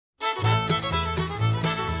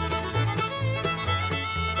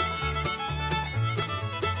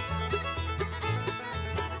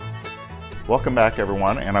Welcome back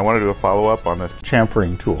everyone, and I want to do a follow-up on this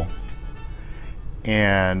chamfering tool.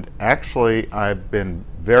 And actually I've been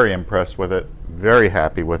very impressed with it, very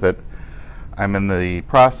happy with it. I'm in the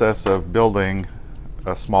process of building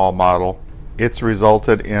a small model. It's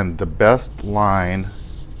resulted in the best line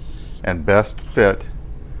and best fit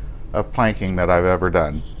of planking that I've ever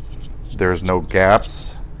done. There's no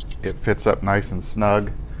gaps, it fits up nice and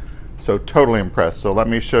snug, so totally impressed. So let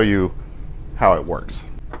me show you how it works.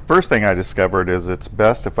 First thing I discovered is it's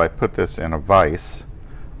best if I put this in a vise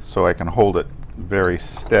so I can hold it very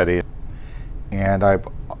steady. And I've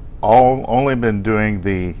only been doing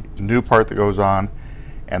the new part that goes on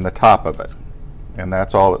and the top of it, and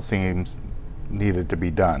that's all it seems needed to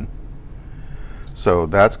be done. So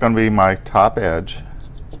that's going to be my top edge.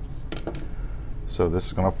 So this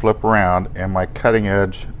is going to flip around, and my cutting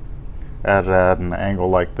edge at an angle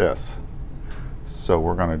like this. So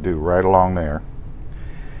we're going to do right along there.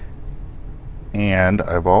 And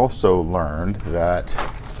I've also learned that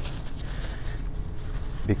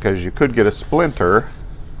because you could get a splinter,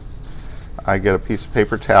 I get a piece of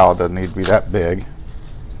paper towel. It doesn't need to be that big,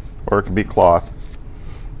 or it can be cloth,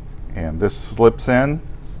 and this slips in.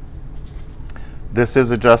 This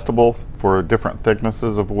is adjustable for different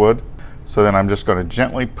thicknesses of wood. So then I'm just going to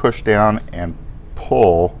gently push down and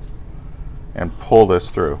pull this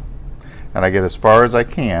through, and I get as far as I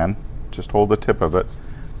can. Just hold the tip of it,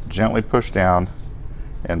 gently push down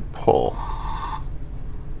and pull,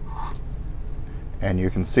 and you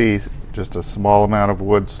can see just a small amount of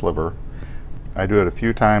wood sliver. I do it a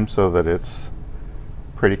few times so that it's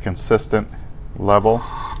pretty consistent level,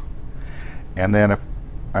 and then if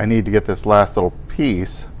I need to get this last little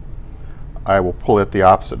piece, I will pull it the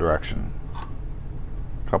opposite direction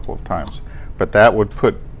a couple of times, but that would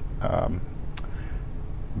put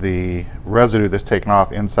the residue that's taken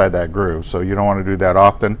off inside that groove, so you don't want to do that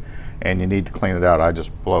often, and you need to clean it out. I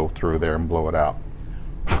just blow through there and blow it out.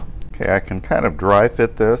 Okay, I can kind of dry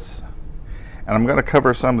fit this, and I'm going to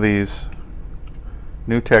cover some of these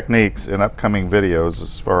new techniques in upcoming videos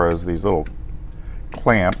as far as these little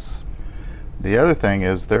clamps. The other thing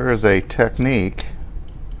is there is a technique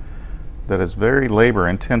that is very labor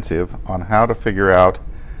intensive on how to figure out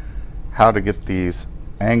how to get these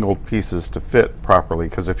angled pieces to fit properly,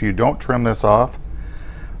 because if you don't trim this off,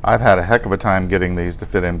 I've had a heck of a time getting these to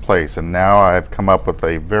fit in place, and now I've come up with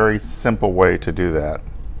a very simple way to do that.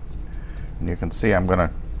 And you can see I'm going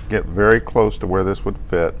to get very close to where this would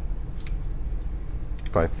fit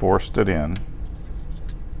if I forced it in.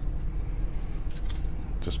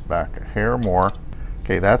 Just back a hair more.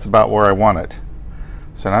 Okay, that's about where I want it.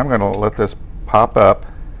 So now I'm going to let this pop up,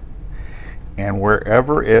 and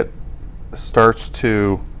wherever it starts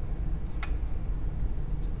to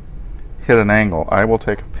hit an angle, I will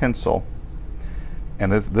take a pencil,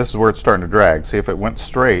 and this is where it's starting to drag. See, if it went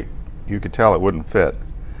straight, you could tell it wouldn't fit.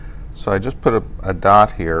 So I just put a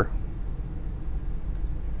dot here,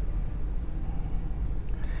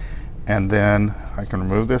 and then I can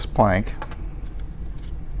remove this plank,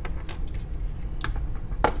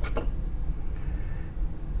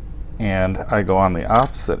 and I go on the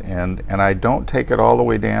opposite end, and I don't take it all the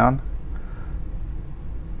way down.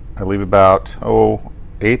 I leave about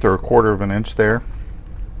 1/8 or 1/4 of an inch there,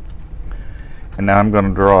 and now I'm going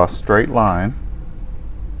to draw a straight line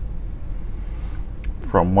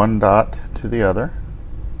from one dot to the other.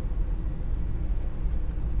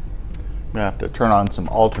 I'm going to have to turn on some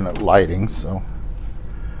alternate lighting, so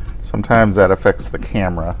sometimes that affects the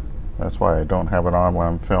camera. That's why I don't have it on when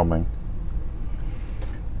I'm filming.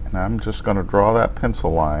 And I'm just going to draw that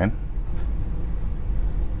pencil line.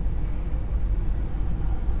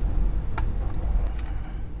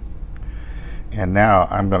 And now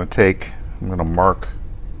I'm going to mark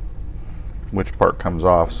which part comes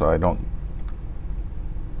off so I don't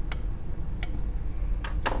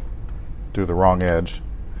do the wrong edge.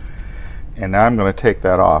 And now I'm going to take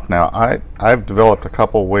that off. Now I've developed a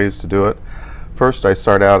couple ways to do it. First, I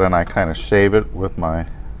start out and I kind of shave it with my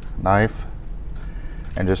knife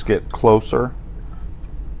and just get closer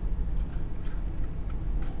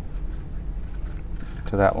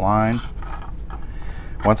to that line.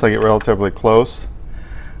 Once I get relatively close,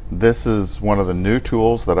 this is one of the new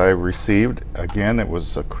tools that I received. Again, it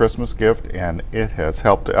was a Christmas gift, and it has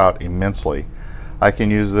helped out immensely. I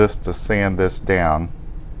can use this to sand this down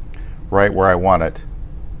right where I want it,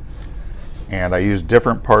 and I use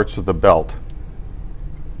different parts of the belt.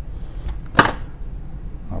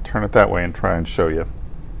 I'll turn it that way and try and show you.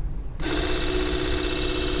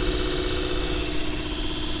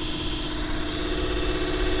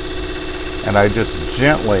 And I just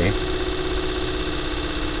gently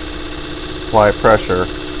apply pressure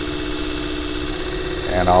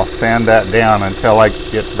and I'll sand that down until I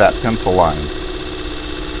get to that pencil line.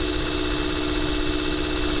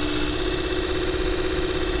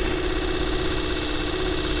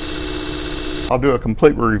 I'll do a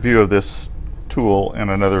complete review of this tool in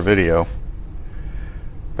another video,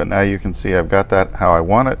 but now you can see I've got that how I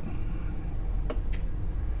want it.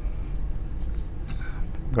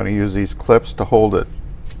 I'm going to use these clips to hold it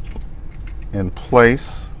in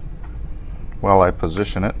place while I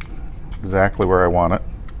position it exactly where I want it.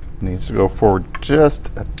 It needs to go forward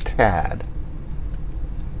just a tad.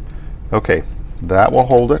 Okay, that will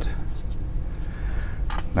hold it.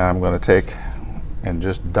 Now I'm going to take and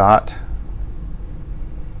just dot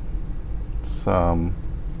some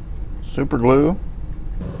super glue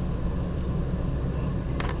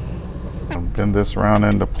and bend this round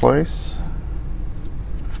into place.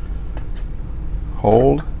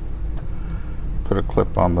 Hold, put a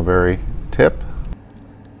clip on the very tip.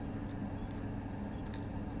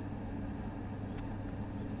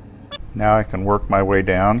 Now I can work my way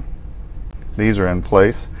down. These are in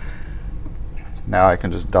place. Now I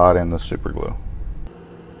can just dot in the super glue.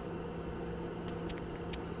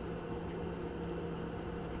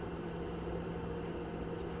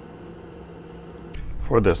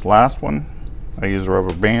 For this last one, I use a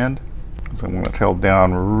rubber band, so I'm going to held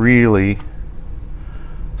down really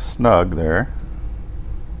snug there.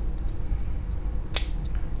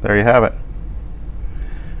 There you have it.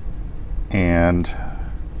 And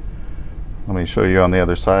let me show you on the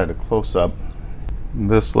other side a close-up.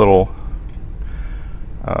 This little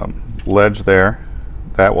ledge there,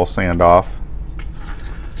 that will sand off.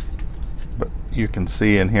 But you can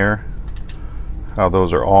see in here how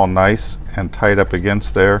those are all nice and tight up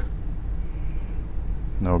against there.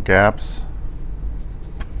 No gaps.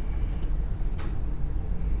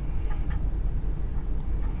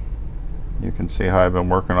 You can see how I've been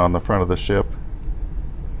working on the front of the ship.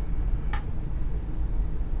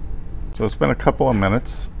 So it's been a couple of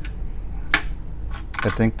minutes. I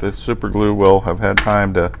think the super glue will have had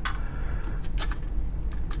time to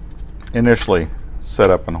initially set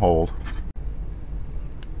up and hold.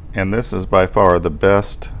 And this is by far the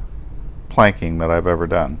best planking that I've ever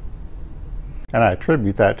done. And I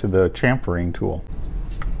attribute that to the chamfering tool.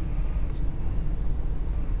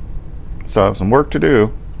 So I have some work to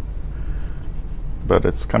do, but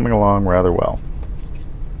it's coming along rather well.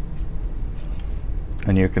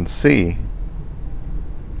 And you can see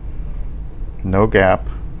no gap.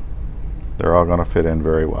 They're all going to fit in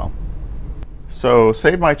very well. So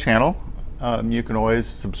save my channel. You can always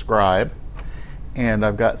subscribe. And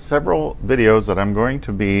I've got several videos that I'm going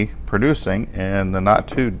to be producing in the not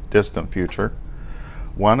too distant future.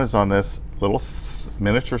 One is on this little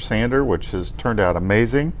miniature sander, which has turned out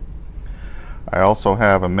amazing. I also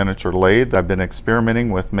have a miniature lathe. I've been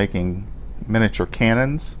experimenting with making miniature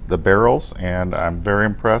cannons, the barrels, and I'm very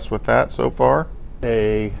impressed with that so far.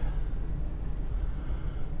 A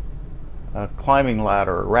climbing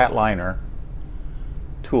ladder, a rat liner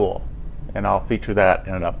tool, and I'll feature that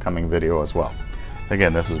in an upcoming video as well.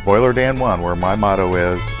 Again, this is Boiler Dan 1, where my motto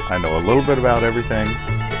is, I know a little bit about everything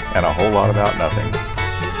and a whole lot about nothing.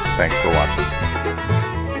 Thanks for watching.